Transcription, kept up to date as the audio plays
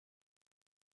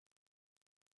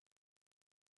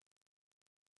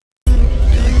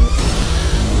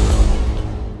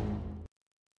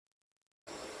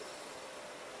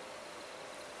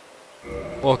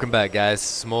Welcome back, guys.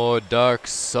 Some more Dark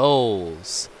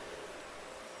Souls.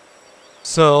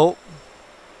 So,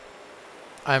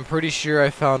 I'm pretty sure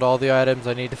I found all the items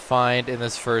I need to find in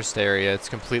this first area. It's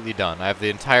completely done. I have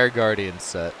the entire Guardian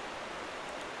set.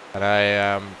 And I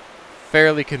am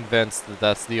fairly convinced that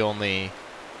that's the only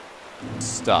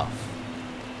stuff.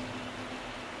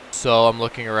 So I'm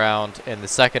looking around in the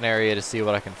second area to see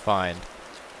what I can find.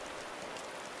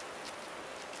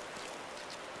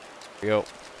 Here we go.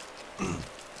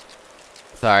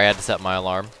 Sorry, I had to set my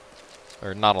alarm.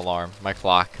 Or not alarm, my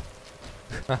clock.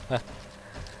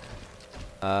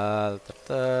 And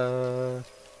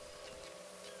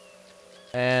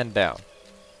down.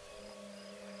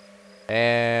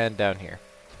 And down here.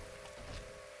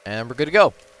 And we're good to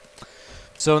go.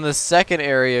 So in the second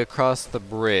area across the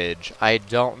bridge, I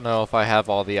don't know if I have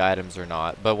all the items or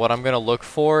not. But what I'm going to look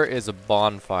for is a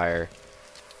bonfire.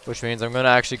 Which means I'm going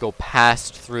to actually go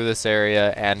past through this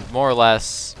area and more or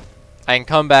less I can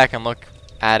come back and look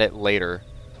at it later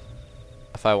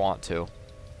if I want to.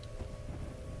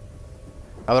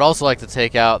 I would also like to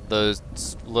take out those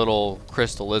little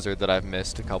crystal lizard that I've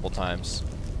missed a couple times.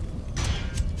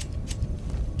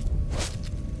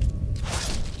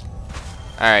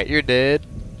 Alright, you're dead.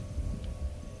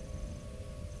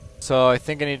 So I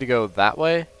think I need to go that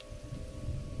way.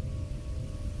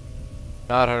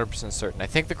 Not 100% certain. I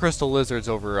think the crystal lizard's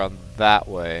over on that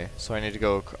way. So I need to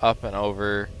go up and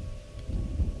over.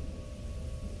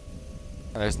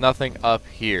 And there's nothing up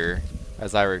here,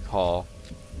 as I recall.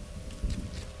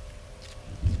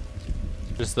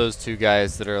 Just those two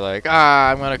guys that are like,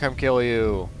 I'm gonna come kill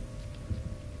you.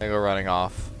 They go running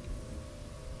off.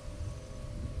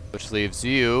 Which leaves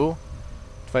you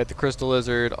to fight the crystal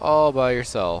lizard all by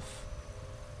yourself.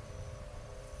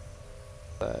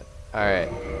 But, alright.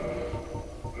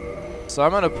 So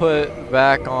I'm gonna put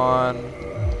back on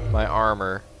my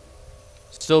armor.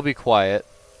 Still be quiet.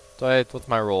 What's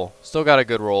my roll? Still got a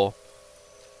good roll.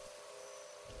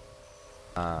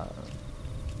 And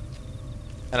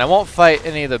I won't fight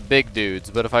any of the big dudes,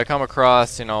 but if I come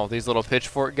across, you know, these little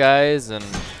pitchfork guys and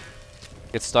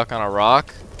get stuck on a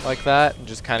rock like that and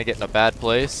just kind of get in a bad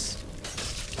place,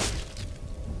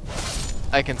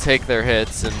 I can take their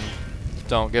hits and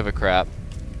don't give a crap.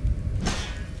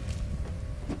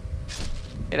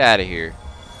 Get out of here.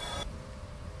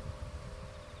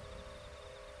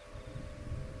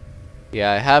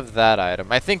 Yeah, I have that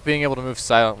item. I think being able to move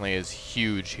silently is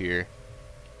huge here.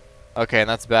 Okay, and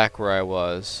that's back where I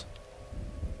was.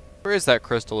 Where is that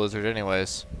crystal lizard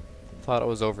anyways? Thought it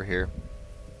was over here.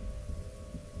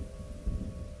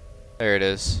 There it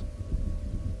is.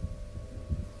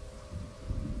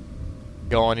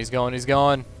 Going, he's going, he's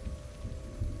going.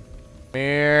 Come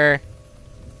here.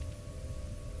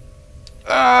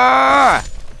 Ah!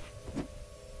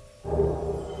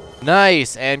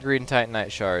 Nice! And green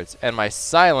titanite shards. And my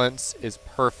silence is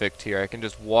perfect here. I can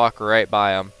just walk right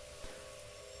by them.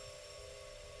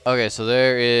 Okay, so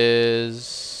there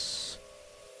is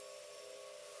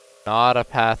not a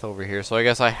path over here. So I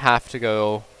guess I have to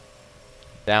go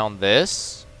down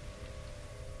this.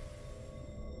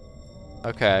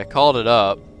 Okay, I called it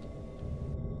up.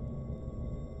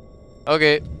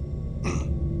 Okay.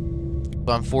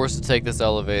 So I'm forced to take this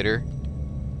elevator.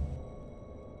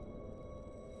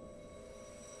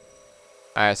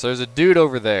 Alright, so there's a dude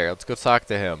over there. Let's go talk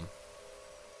to him.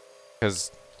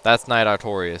 Because that's Knight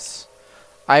Artorias.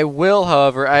 I will,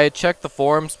 however, I checked the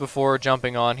forums before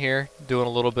jumping on here, doing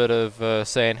a little bit of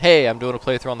saying, hey, I'm doing a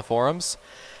playthrough on the forums.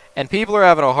 And people are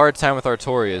having a hard time with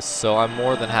Artorias, so I'm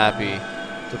more than happy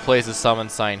to place a summon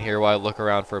sign here while I look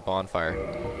around for a bonfire.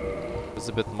 There's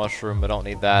a bit of mushroom, I don't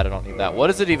need that, I don't need that. What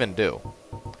does it even do?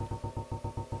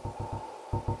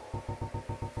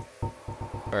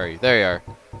 Where are you? There you are.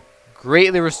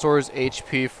 Greatly restores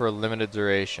HP for a limited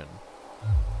duration.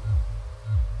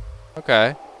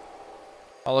 Okay.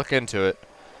 I'll look into it.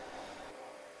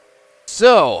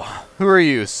 So, who are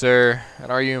you, sir?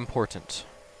 And are you important?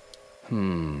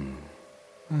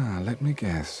 Let me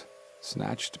guess.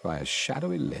 Snatched by a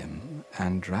shadowy limb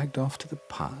and dragged off to the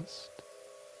past?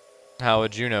 How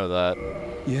would you know that?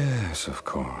 Yes, of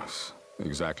course.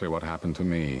 Exactly what happened to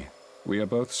me. We are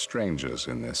both strangers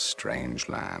in this strange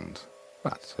land.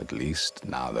 But at least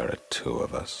now there are two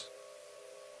of us.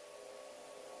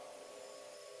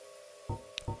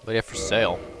 What do you have for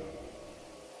sale?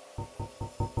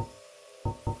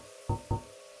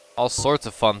 All sorts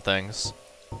of fun things.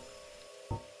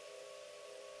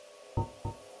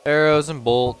 Arrows and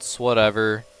bolts,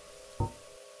 whatever.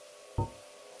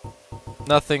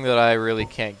 Nothing that I really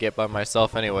can't get by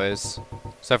myself anyways.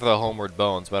 Except for the homeward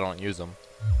bones, but I don't use them.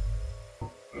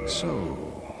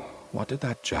 So, What did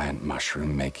that giant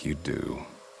mushroom make you do?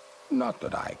 Not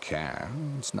that I care.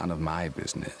 It's none of my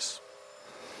business.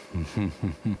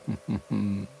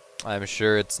 I'm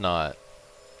sure it's not.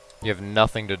 You have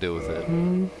nothing to do with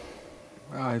it.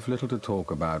 I've little to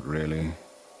talk about, really.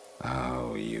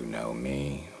 Oh, you know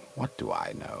me. What do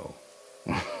I know?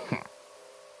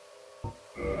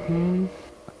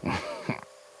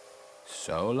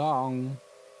 So long.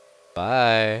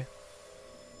 Bye.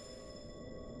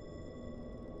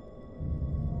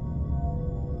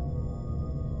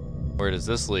 Where does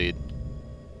this lead?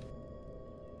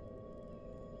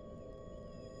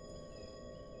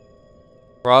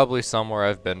 Probably somewhere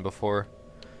I've been before.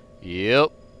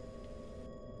 Yep.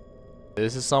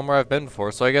 This is somewhere I've been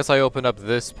before, so I guess I opened up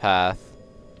this path.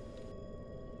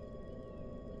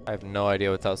 I have no idea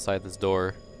what's outside this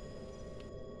door.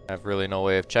 I have really no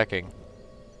way of checking.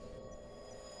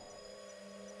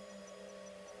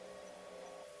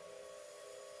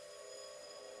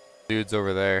 Dude's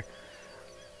over there.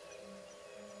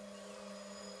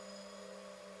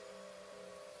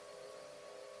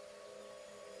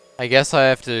 I guess I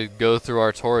have to go through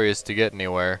Artorias to get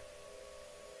anywhere.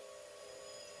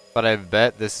 But I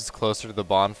bet this is closer to the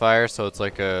bonfire, so it's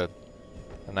like a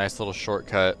nice little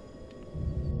shortcut.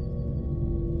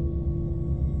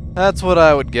 That's what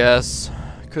I would guess.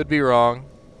 Could be wrong.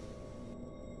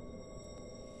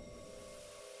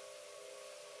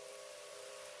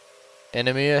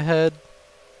 Enemy ahead?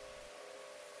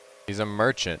 He's a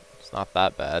merchant. It's not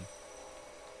that bad.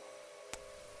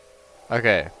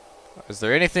 Okay. Is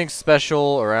there anything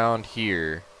special around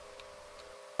here?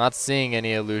 Not seeing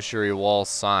any illusory wall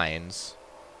signs.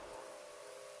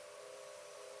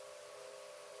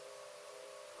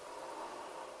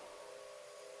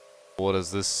 What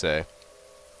does this say?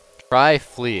 Try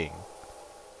fleeing.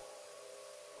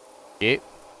 Yep.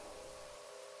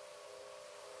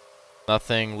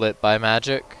 Nothing lit by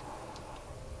magic.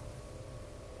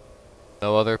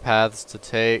 No other paths to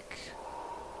take.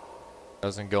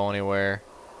 Doesn't go anywhere.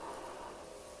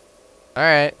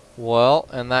 Alright, well,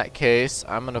 in that case,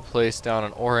 I'm going to place down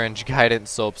an orange guidance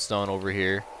soapstone over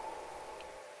here.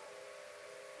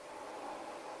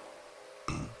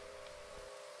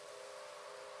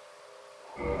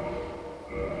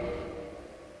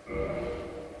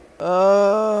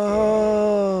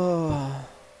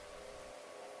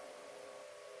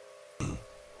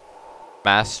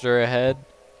 Master ahead.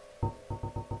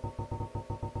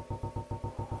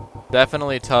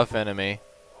 Definitely tough enemy.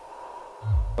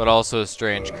 But also a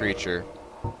strange creature.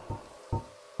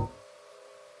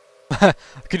 I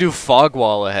could do fog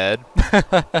wall ahead.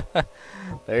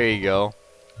 There you go.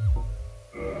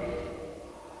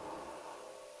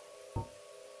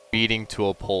 Beating to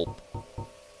a pulp.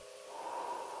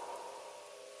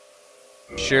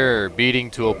 Sure,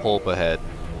 beating to a pulp ahead.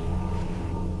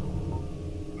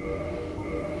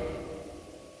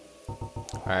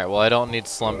 Alright, well I don't need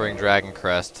Slumbering Dragon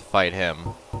Crest to fight him.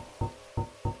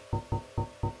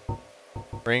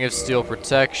 Ring of Steel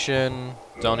Protection.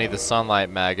 Don't need the Sunlight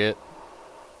Maggot.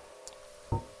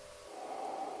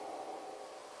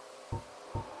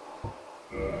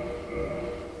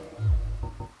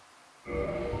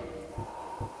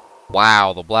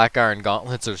 Wow, the Black Iron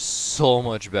Gauntlets are so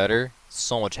much better.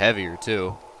 So much heavier,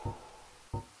 too.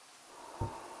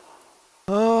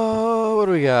 Oh, what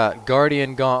do we got?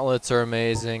 Guardian Gauntlets are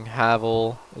amazing.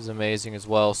 Havel is amazing as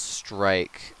well.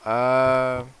 Strike.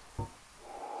 I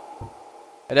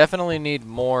definitely need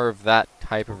more of that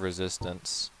type of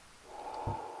resistance.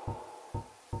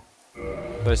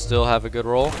 But I still have a good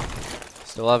roll.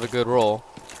 Still have a good roll.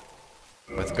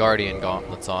 With Guardian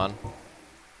Gauntlets on.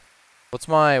 What's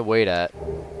my weight at?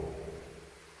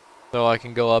 So I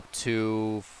can go up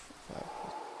to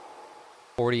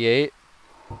 48.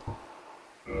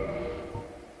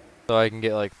 So I can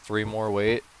get like 3 more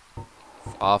weight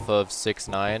off of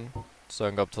 6'9". So I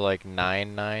can go up to like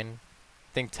 9'9".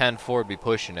 I think 10'4" would be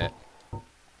pushing it.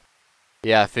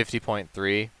 Yeah,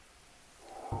 50.3.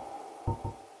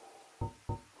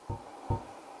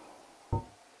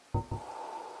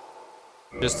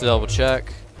 Just to double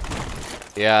check.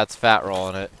 Yeah, it's fat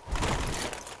rolling it.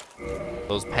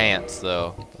 Those pants,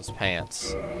 though. Those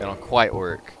pants. They don't quite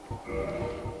work.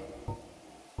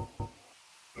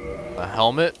 A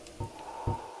helmet.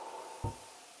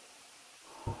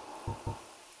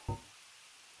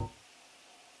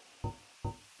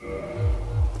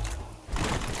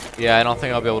 Yeah, I don't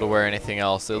think I'll be able to wear anything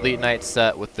else. The Elite Knight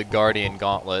set with the Guardian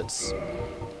Gauntlets,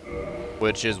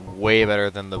 which is way better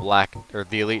than the Black or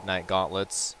the Elite Knight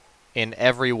Gauntlets in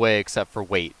every way except for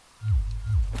weight.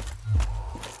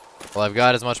 Well, I've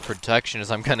got as much protection as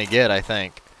I'm gonna get, I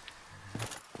think.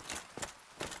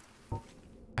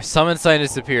 My summon sign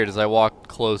disappeared as I walked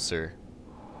closer.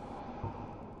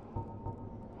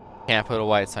 Can't put a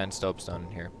white sign stone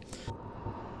in here.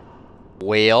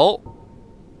 Well,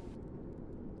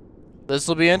 this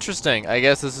will be interesting. I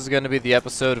guess this is going to be the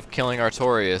episode of killing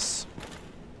Artorias.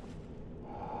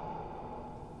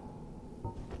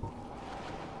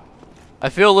 I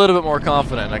feel a little bit more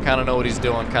confident. I kind of know what he's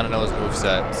doing, kind of know his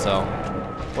moveset. So,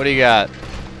 what do you got?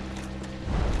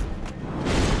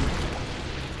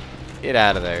 Get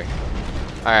out of there.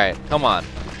 Alright, come on.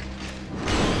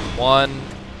 1,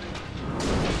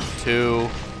 2,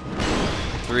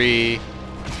 3,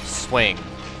 swing.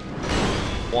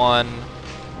 1,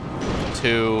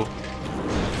 2,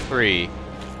 3.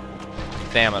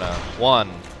 Stamina.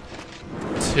 1,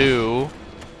 2,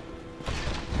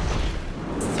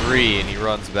 3, and he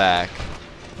runs back.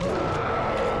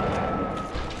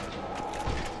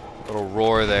 Little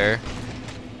roar there.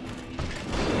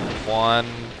 1.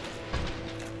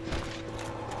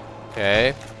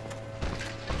 Okay.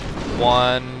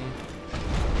 1.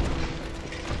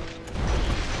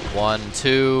 1,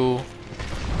 2.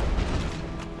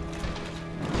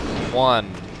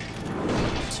 1,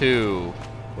 2.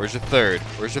 Where's your third?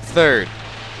 Where's your third?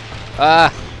 Ah!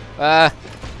 Ah!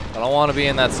 I don't want to be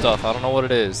in that stuff. I don't know what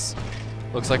it is.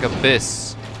 Looks like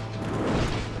abyss.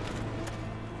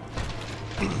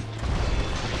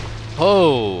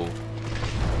 Oh!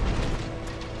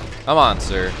 Come on,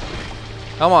 sir.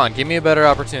 Come on, give me a better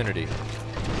opportunity.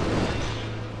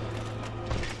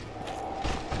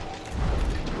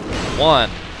 1,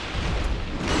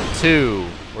 2.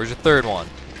 Where's your third one?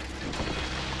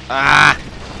 Ah!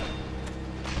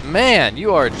 Man,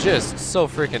 you are just so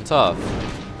freaking tough.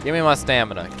 Give me my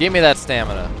stamina. Give me that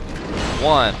stamina.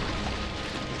 1.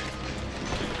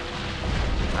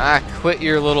 Ah, quit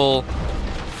your little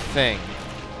thing.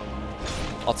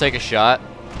 I'll take a shot.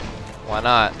 Why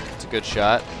not? It's a good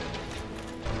shot.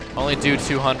 Only do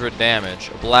 200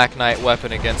 damage. A Black Knight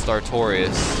weapon against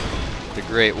Artorias, the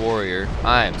Great Warrior.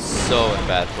 I am so in a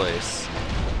bad place.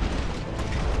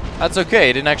 That's okay.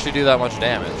 He didn't actually do that much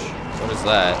damage. What is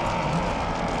that?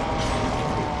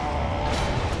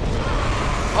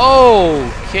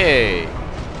 Okay.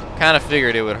 Kind of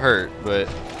figured it would hurt, but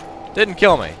didn't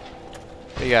kill me.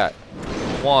 What you got?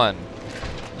 1,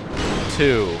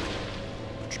 2.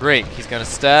 Drink. He's gonna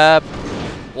stab.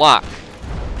 Block.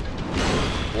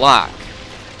 Block.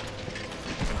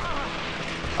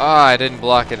 Ah, I didn't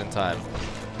block it in time.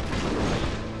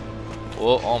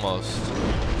 Well, almost.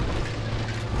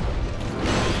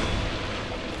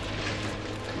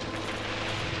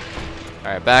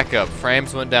 Alright, back up.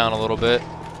 Frames went down a little bit.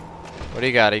 What do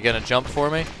you got? Are you gonna jump for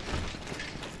me?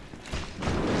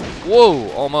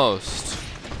 Whoa, almost.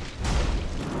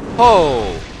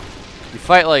 Oh! You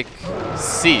fight like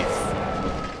Sif.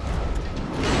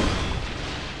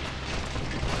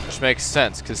 Which makes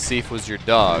sense, because Sif was your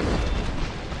dog.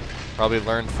 Probably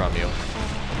learned from you.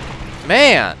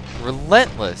 Man!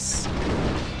 Relentless.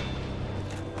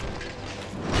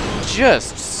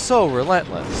 Just so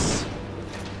relentless.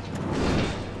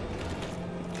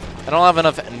 I don't have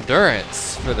enough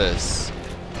endurance for this.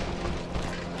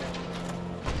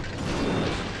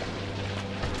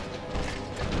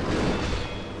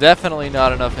 Definitely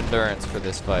not enough endurance for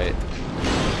this fight.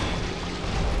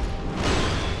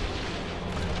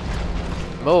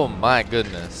 Oh my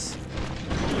goodness.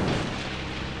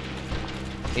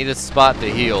 Need a spot to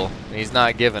heal, and he's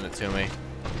not giving it to me.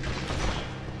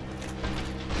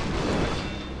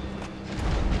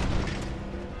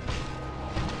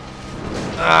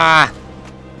 Ah!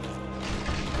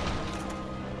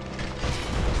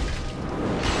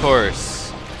 Of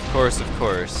course. Of course, of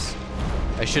course.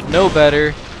 I should know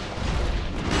better.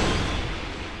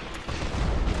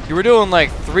 You were doing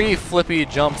like 3 flippy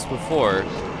jumps before.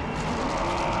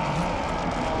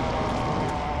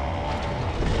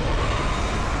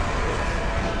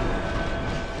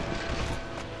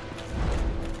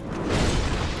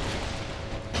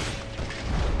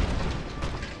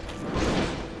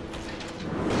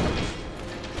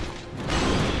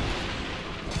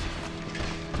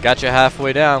 Got you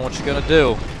halfway down. What you gonna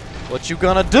do? What you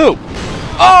gonna do?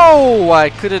 Oh!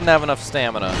 I couldn't have enough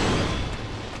stamina.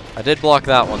 I did block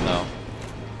that one though.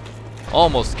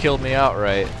 Almost killed me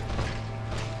outright.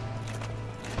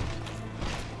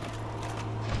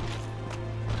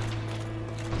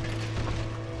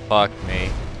 Fuck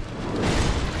me.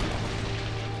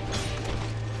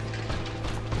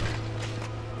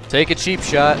 Take a cheap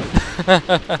shot.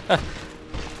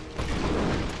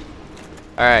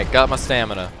 Alright, got my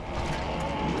stamina.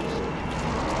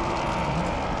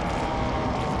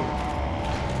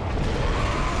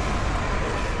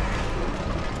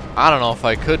 I don't know if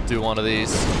I could do one of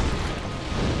these.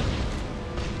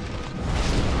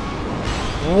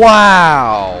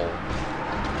 Wow!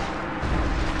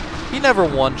 He never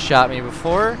one-shot me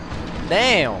before.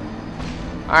 Damn.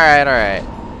 Alright, alright.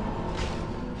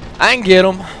 I can get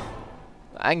him.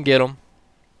 I can get him.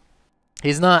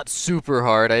 He's not super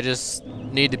hard. I just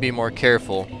need to be more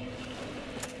careful.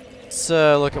 Let's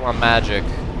look at my magic.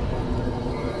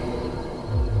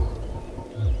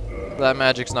 That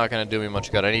magic's not going to do me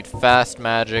much good. I need fast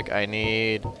magic. I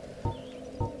need...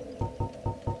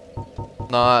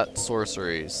 not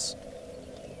sorceries.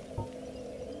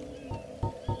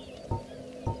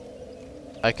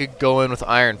 I could go in with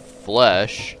Iron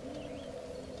Flesh.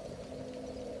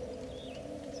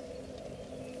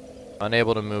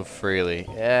 Unable to move freely.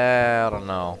 Yeah, I don't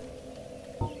know.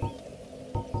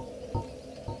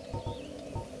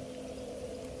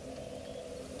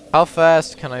 How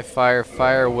fast can I fire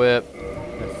Fire Whip,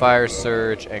 and Fire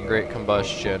Surge, and Great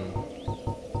Combustion,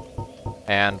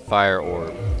 and Fire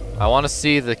Orb? I want to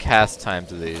see the cast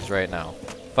times of these right now.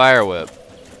 Fire Whip.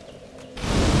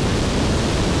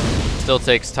 Still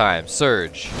takes time.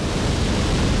 Surge.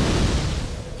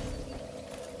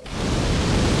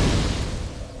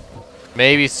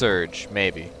 Maybe Surge.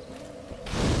 Maybe.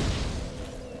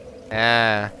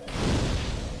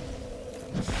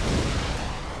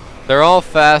 They're all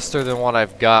faster than what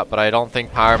I've got, but I don't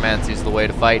think Pyromancy is the way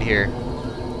to fight here.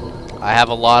 I have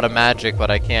a lot of magic,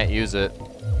 but I can't use it.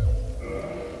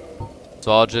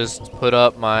 So I'll just put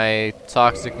up my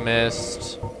Toxic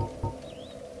Mist,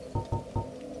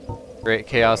 Great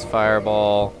Chaos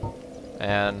Fireball,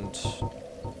 and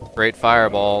Great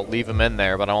Fireball. Leave them in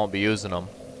there, but I won't be using them.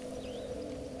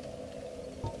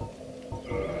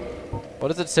 What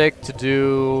does it take to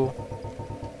do...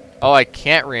 Oh, I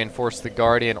can't reinforce the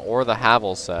Guardian or the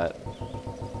Havel set.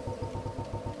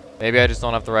 Maybe I just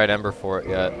don't have the right Ember for it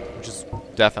yet, which is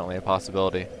definitely a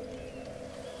possibility.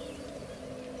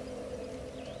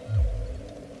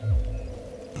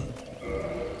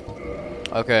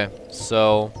 Okay,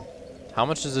 so how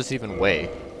much does this even weigh?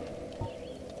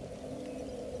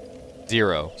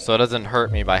 0, so it doesn't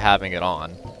hurt me by having it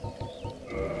on.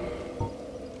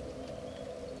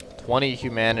 20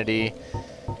 humanity.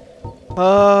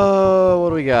 What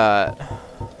do we got?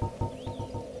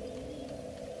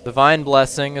 Divine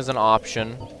Blessing is an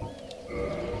option.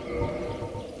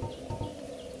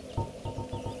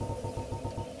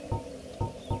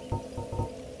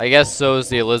 I guess so is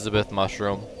the Elizabeth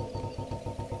Mushroom.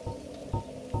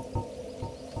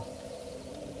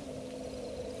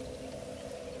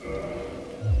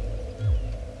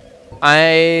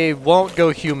 I won't go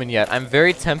human yet. I'm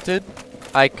very tempted.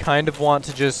 I kind of want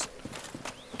to just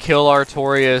kill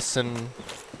Artorias and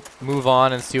move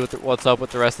on and see what's up with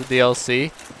the rest of the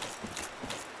DLC.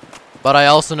 But I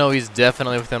also know he's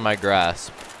definitely within my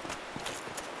grasp.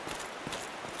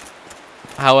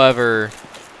 However,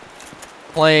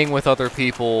 playing with other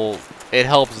people, it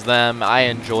helps them. I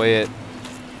enjoy it.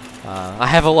 I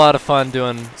have a lot of fun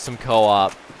doing some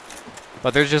co-op.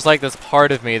 But there's just like this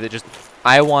part of me that just...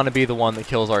 I want to be the one that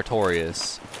kills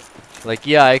Artorias. Like,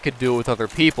 yeah, I could do it with other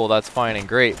people, that's fine and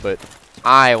great, but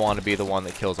I want to be the one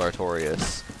that kills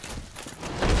Artorias.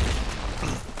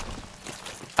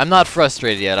 I'm not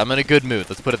frustrated yet, I'm in a good mood,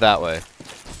 let's put it that way.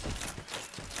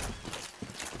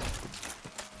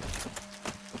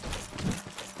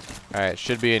 Alright,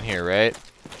 should be in here, right?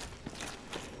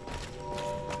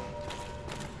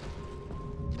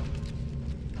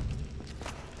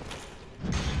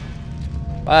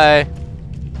 Bye!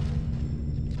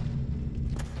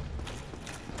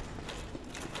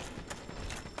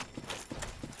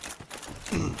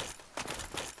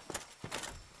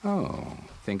 Oh,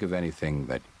 think of anything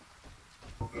that...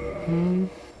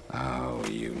 Oh,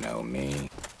 you know me.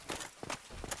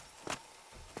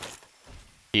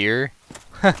 Here?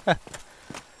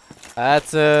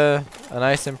 That's a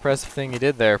nice impressive thing you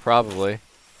did there, probably.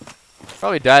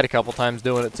 Probably died a couple times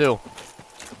doing it too.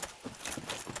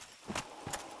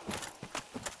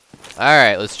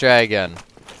 Alright, let's try again.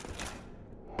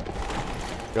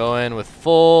 Go in with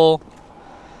full.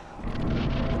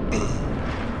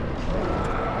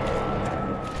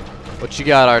 What you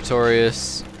got,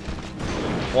 Artorias?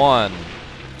 1.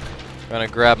 Gonna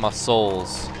grab my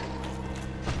souls.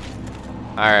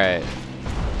 Alright.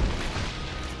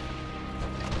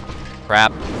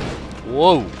 Crap.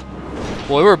 Whoa.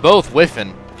 Boy, we're both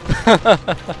whiffing.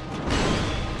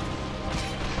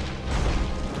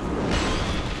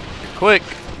 Quick.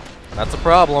 That's a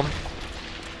problem.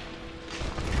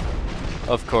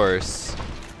 Of course.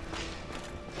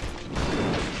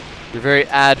 You're very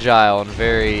agile and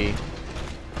very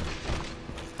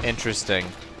interesting.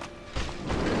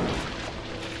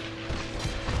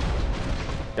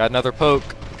 Got another poke.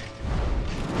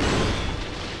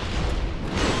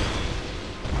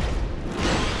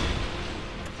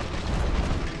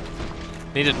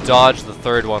 Need to dodge the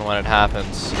third one when it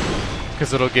happens,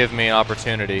 because it'll give me an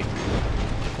opportunity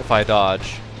if I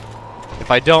dodge. If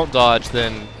I don't dodge,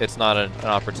 then it's not an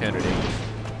opportunity.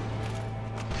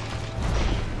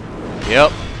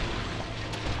 Yep.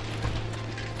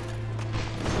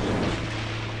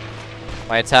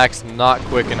 My attack's not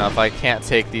quick enough. I can't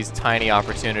take these tiny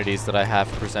opportunities that I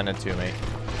have presented to me.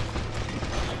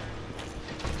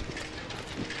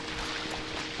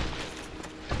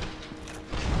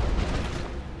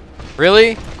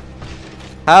 Really?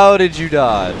 How did you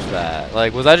dodge that?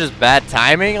 Like, was that just bad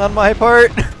timing on my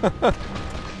part?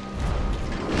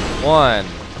 1,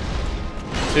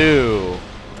 2.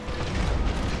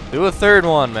 Do a third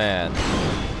one, man.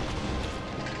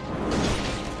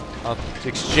 I'll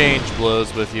exchange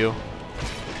blows with you.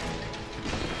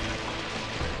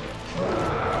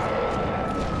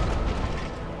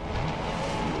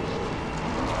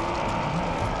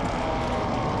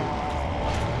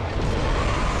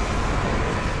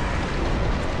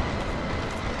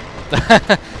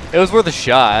 It was worth a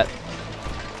shot.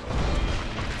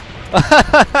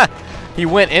 He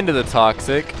went into the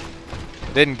toxic.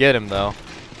 Didn't get him though.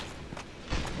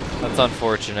 That's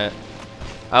unfortunate.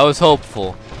 I was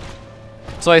hopeful.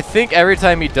 So I think every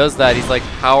time he does that, he's like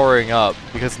powering up,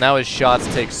 because now his shots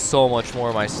take so much more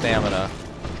of my stamina.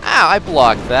 Ow, I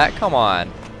blocked that. Come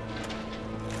on.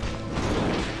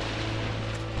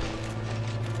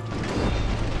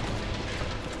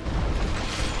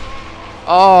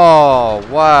 Oh,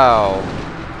 wow.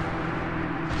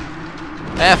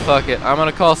 Eh, fuck it. I'm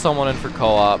gonna call someone in for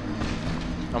co-op.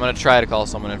 I'm gonna try to call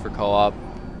someone in for co-op.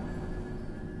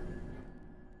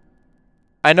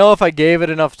 I know if I gave it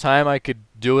enough time, I could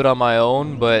do it on my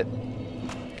own, but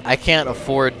I can't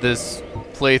afford this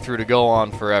playthrough to go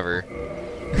on forever.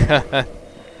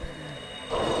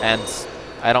 And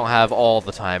I don't have all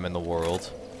the time in the world.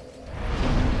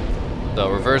 So,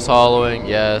 reverse hollowing,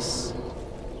 yes.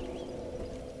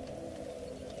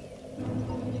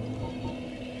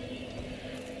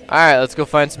 Alright, let's go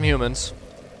find some humans.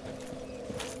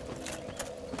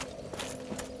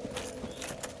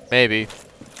 Maybe.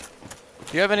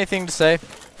 Do you have anything to say?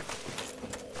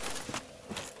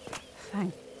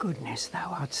 Thank goodness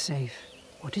thou art safe.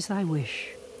 What is thy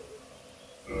wish?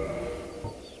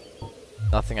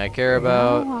 Nothing I care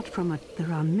about. Thou art from it.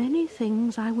 There are many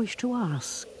things I wish to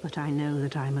ask, but I know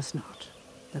that I must not.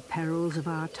 The perils of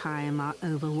our time are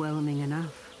overwhelming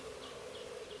enough.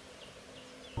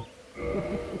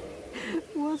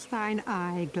 Was thine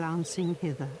eye glancing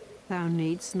hither? Thou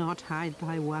needst not hide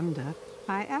thy wonder.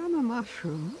 I am a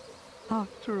mushroom,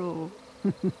 after all.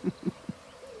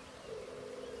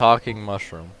 Talking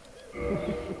mushroom.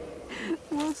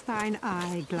 Was thine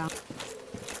eye glancing?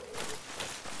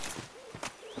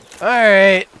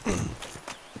 Alright.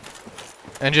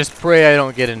 And just pray I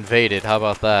don't get invaded. How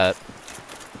about that?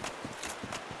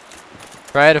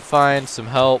 Try to find some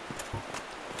help.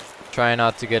 Try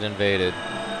not to get invaded.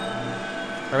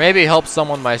 Or maybe help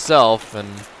someone myself and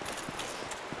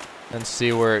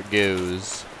see where it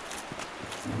goes.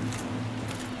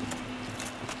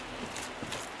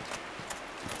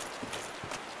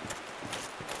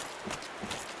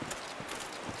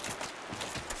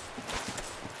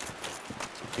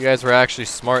 You guys were actually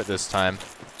smart this time.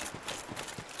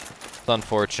 It's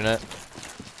unfortunate.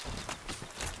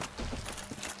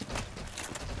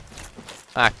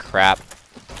 Ah, crap.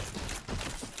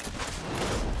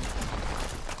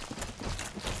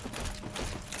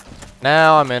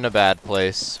 Now I'm in a bad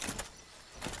place.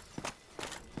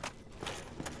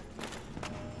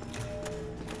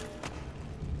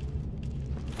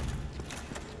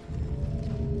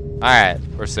 Alright,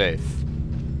 we're safe.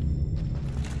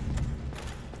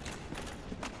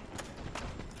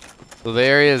 So the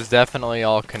area is definitely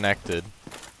all connected.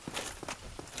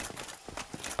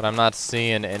 But I'm not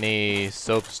seeing any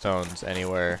soapstones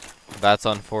anywhere. That's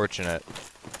unfortunate.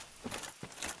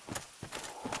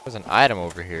 There's an item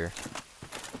over here.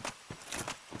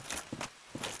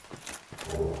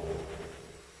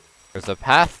 There's a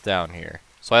path down here.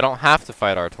 So I don't have to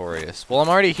fight Artorias. Well, I'm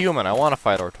already human. I want to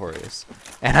fight Artorias.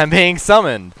 And I'm being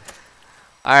summoned.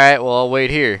 Alright, well, I'll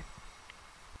wait here.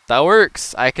 That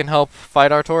works. I can help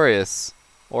fight Artorias.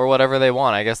 Or whatever they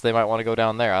want. I guess they might want to go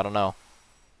down there. I don't know.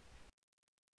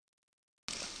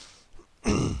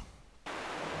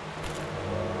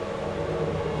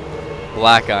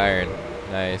 Black iron.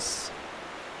 Nice.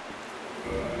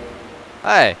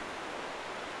 Hi.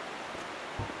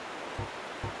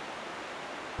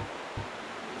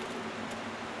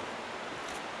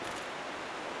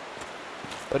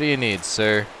 What do you need,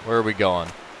 sir? Where are we going?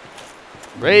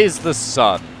 Raise the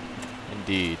sun.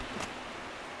 Indeed.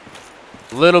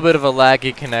 A little bit of a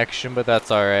laggy connection, but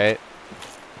that's alright.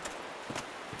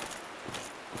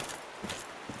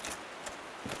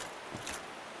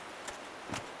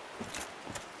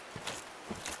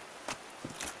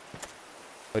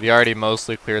 But he already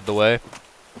mostly cleared the way.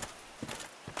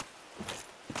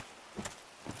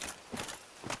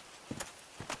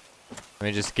 Let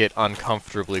me just get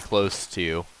uncomfortably close to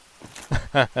you.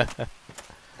 I'm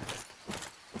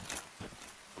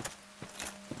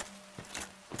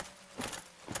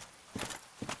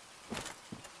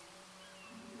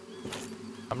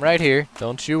right here.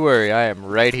 Don't you worry. I am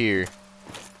right here.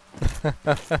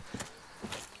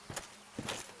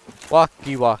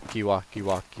 Walkie, walkie, walkie,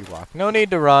 walkie, walk. No need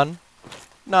to run.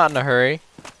 Not in a hurry.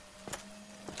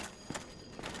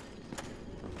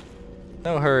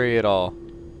 No hurry at all.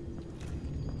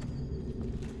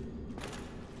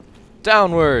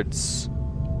 Downwards.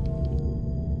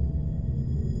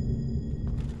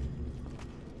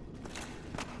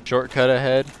 Shortcut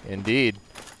ahead. Indeed.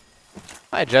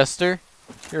 Hi, Jester.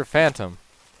 You're a phantom,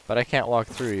 but I can't walk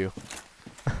through you.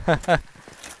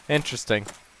 Interesting.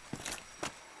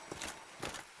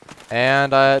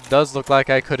 And it does look like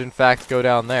I could in fact go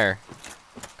down there.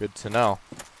 Good to know.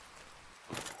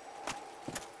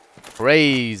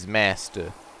 Praise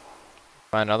Master.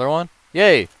 Find another one?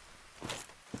 Yay!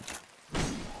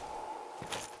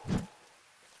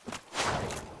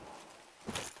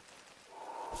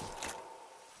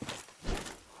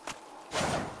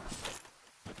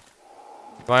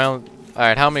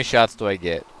 Alright, how many shots do I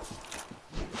get?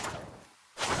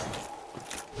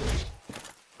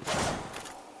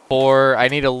 4. I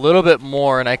need a little bit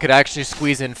more, and I could actually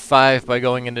squeeze in 5 by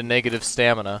going into negative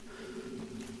stamina.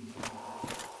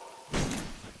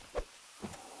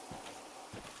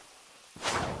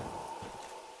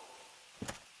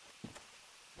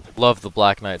 Love the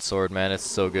Black Knight sword, man. It's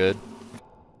so good.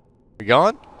 We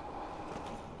going?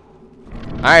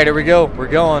 Alright, here we go. We're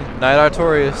going. Knight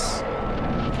Artorias.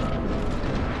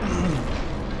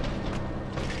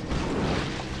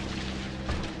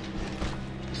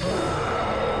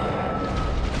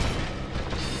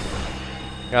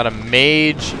 Got a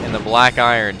mage in the black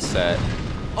iron set.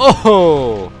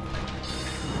 Oh!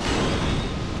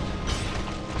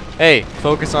 Hey,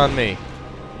 focus on me.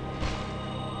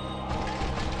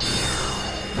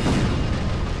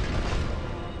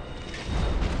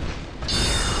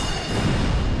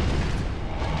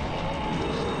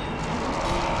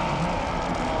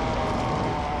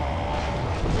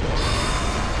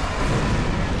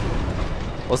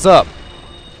 What's up?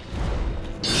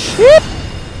 Shit!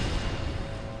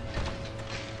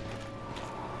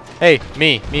 Hey,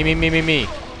 me.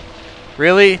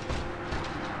 Really?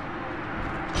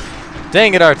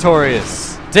 Dang it,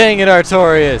 Artorias. Dang it,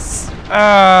 Artorias.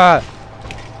 Ah!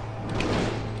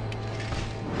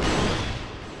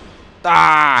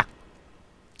 Ah!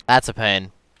 That's a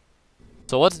pain.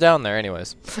 So what's down there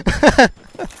anyways?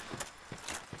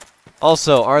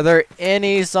 Also, are there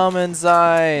any summon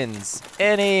signs?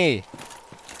 Any?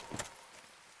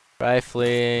 Try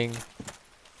fleeing.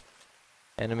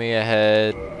 Enemy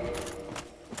ahead.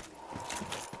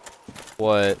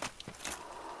 What?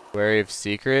 Wary of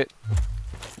secret?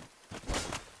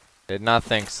 Did not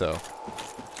think so.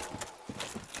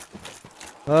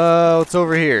 What's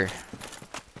over here?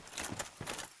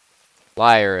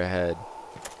 Liar ahead.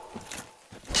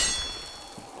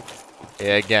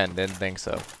 Yeah, again, didn't think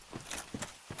so.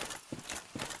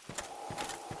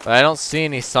 But I don't see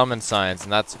any summon signs,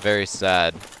 and that's very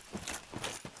sad.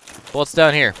 What's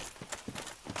down here?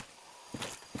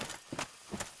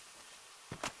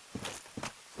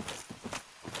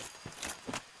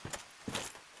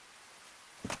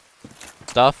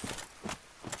 Stuff?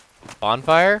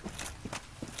 Bonfire?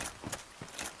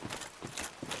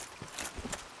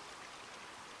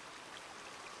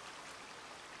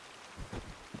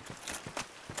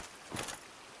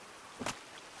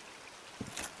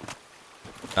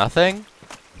 Nothing?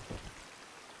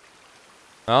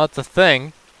 Well, it's a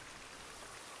thing.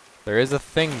 There is a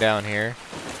thing down here.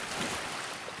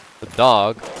 A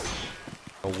dog.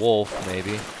 A wolf,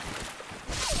 maybe.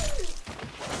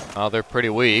 Oh, they're pretty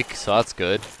weak, so that's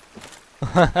good.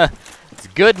 It's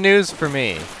good news for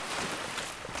me.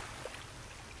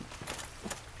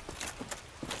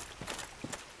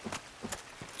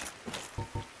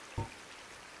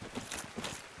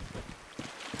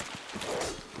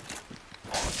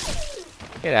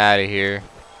 Get out of here.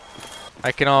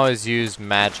 I can always use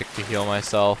magic to heal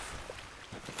myself.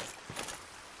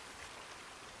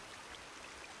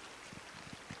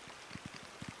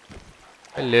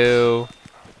 Hello.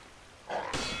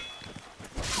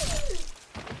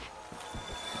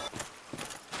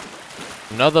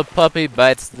 Another puppy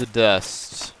bites the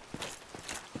dust.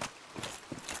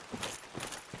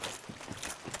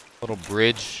 Little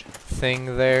bridge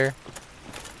thing there.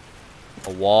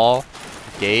 A wall.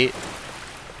 A gate.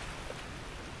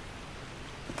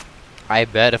 I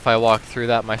bet if I walk through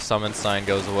that, my summon sign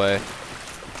goes away.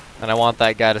 And I want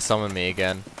that guy to summon me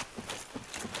again.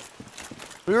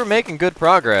 We were making good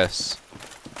progress.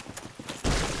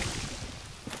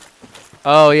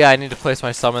 Oh yeah, I need to place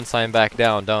my summon sign back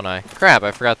down, don't I? Crap,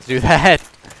 I forgot to do that.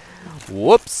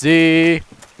 Whoopsie!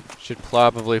 Should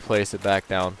probably place it back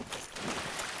down.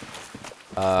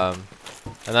 And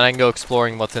then I can go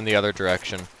exploring what's in the other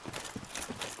direction.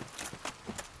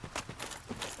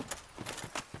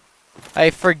 I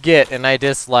forget and I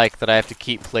dislike that I have to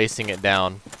keep placing it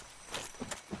down.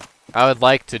 I would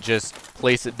like to just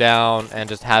place it down and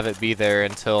just have it be there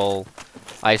until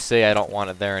I say I don't want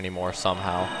it there anymore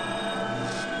somehow.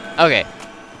 Okay.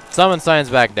 Summon signs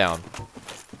back down.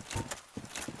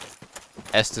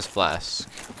 Estus Flask.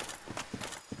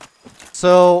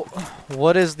 So,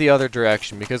 what is the other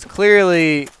direction? Because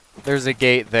clearly there's a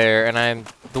gate there, and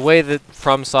the way that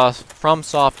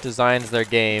FromSoft designs their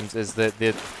games is that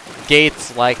the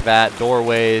gates like that,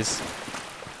 doorways,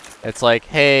 it's like,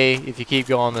 hey, if you keep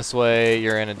going this way,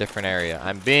 you're in a different area.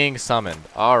 I'm being summoned.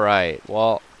 Alright,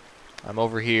 well, I'm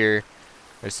over here.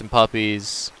 There's some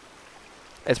puppies.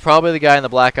 It's probably the guy in the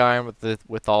black iron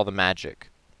with all the magic.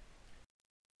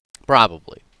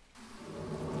 Probably.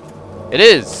 It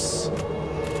is!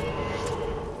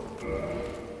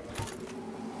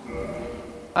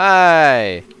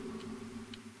 Hi!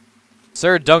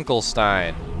 Sir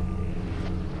Dunkelstein.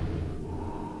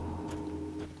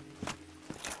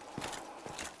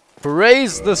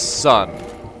 Praise the sun!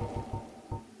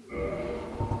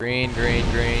 Green, green,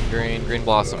 green, green, green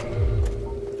blossom.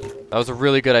 That was a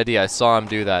really good idea. I saw him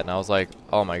do that, and I was like,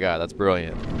 oh my god, that's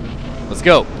brilliant. Let's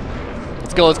go!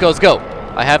 Let's go, let's go, let's go!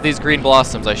 I have these green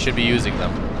blossoms. I should be using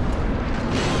them.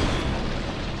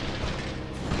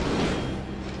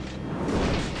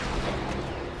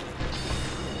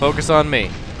 Focus on me.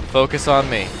 Focus on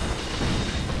me.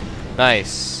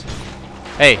 Nice.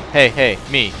 Hey, hey, hey,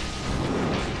 me.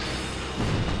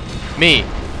 Me.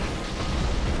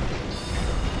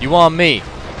 You want me.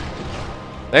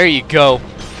 There you go.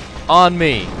 On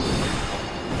me.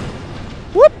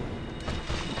 Whoop.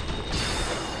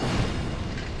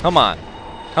 Come on.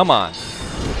 Come on.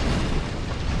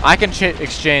 I can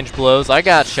exchange blows. I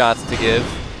got shots to give.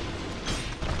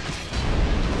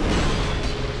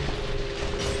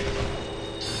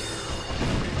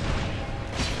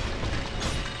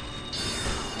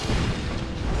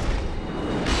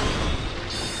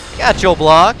 Got your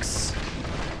blocks.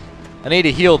 I need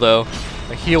a heal though.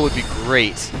 A heal would be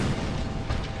great.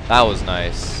 That was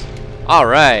nice.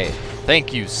 Alright.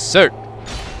 Thank you, sir.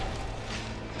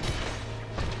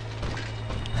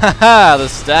 Haha, the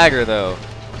stagger though.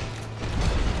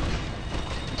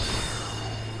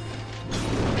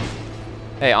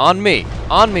 Hey, on me.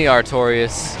 On me,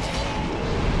 Artorias.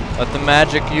 Let the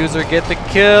magic user get the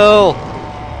kill.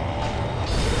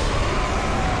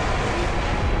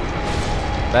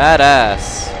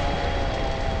 Badass.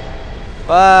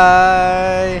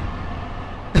 Bye.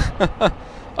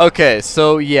 Okay,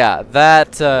 so yeah,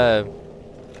 that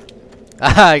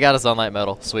I got a sunlight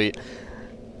medal. Sweet.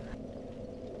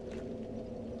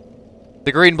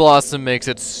 The green blossom makes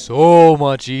it so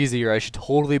much easier. I should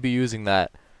totally be using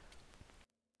that.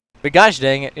 But gosh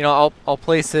dang it, you know, I'll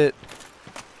place it.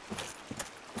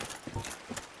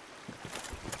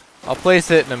 I'll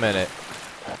place it in a minute.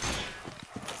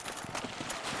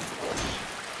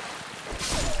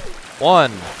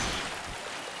 One,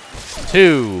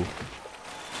 two.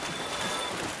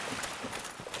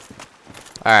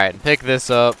 Alright, pick this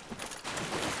up.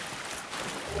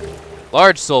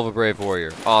 Large Silver Brave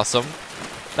Warrior. Awesome.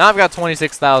 Now I've got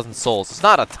 26,000 souls. It's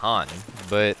not a ton,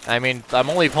 but I mean,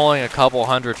 I'm only pulling a couple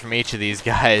hundred from each of these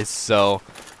guys, so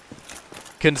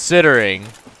considering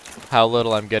how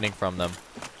little I'm getting from them.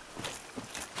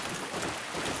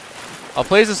 I'll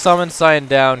place a summon sign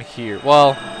down here.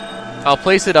 Well, I'll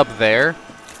place it up there,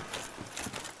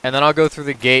 and then I'll go through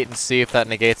the gate and see if that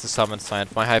negates the summon sign,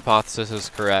 if my hypothesis is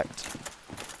correct.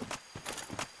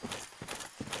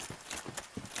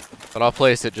 But I'll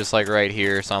place it just like right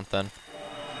here or something.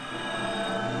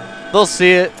 They'll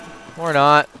see it, or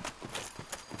not.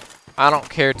 I don't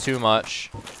care too much.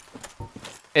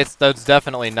 That's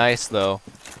definitely nice though.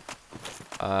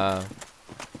 But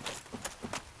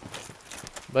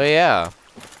yeah.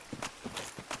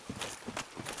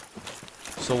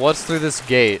 So what's through this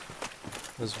gate?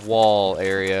 This wall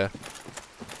area.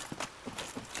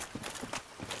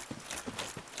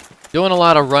 Doing a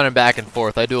lot of running back and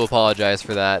forth. I do apologize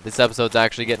for that. This episode's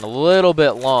actually getting a little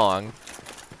bit long,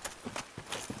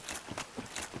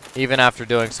 even after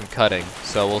doing some cutting.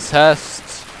 So we'll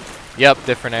test. Yep,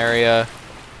 different area.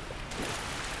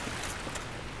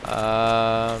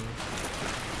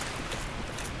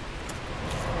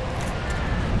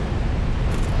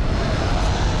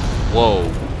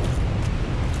 Whoa.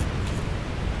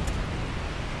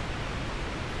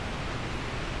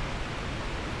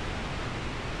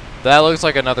 That looks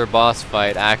like another boss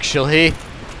fight, actually.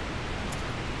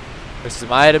 There's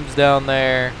some items down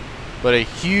there, but a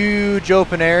huge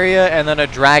open area, and then a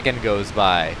dragon goes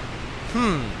by.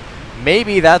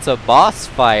 Maybe that's a boss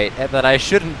fight that I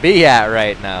shouldn't be at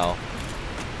right now.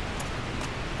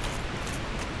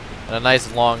 And a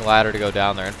nice long ladder to go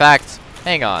down there. In fact,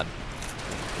 hang on.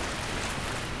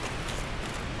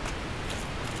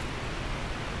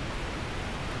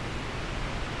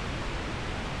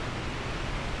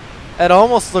 It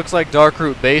almost looks like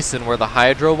Darkroot Basin where the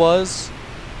Hydra was.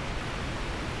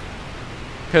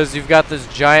 Because you've got this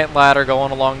giant ladder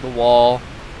going along the wall.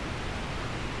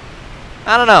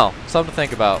 I don't know. Something to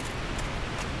think about.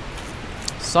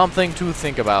 Something to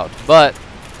think about. But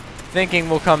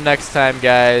thinking will come next time,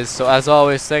 guys. So as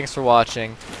always, thanks for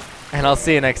watching. And I'll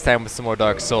see you next time with some more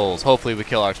Dark Souls. Hopefully we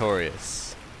kill Artorias.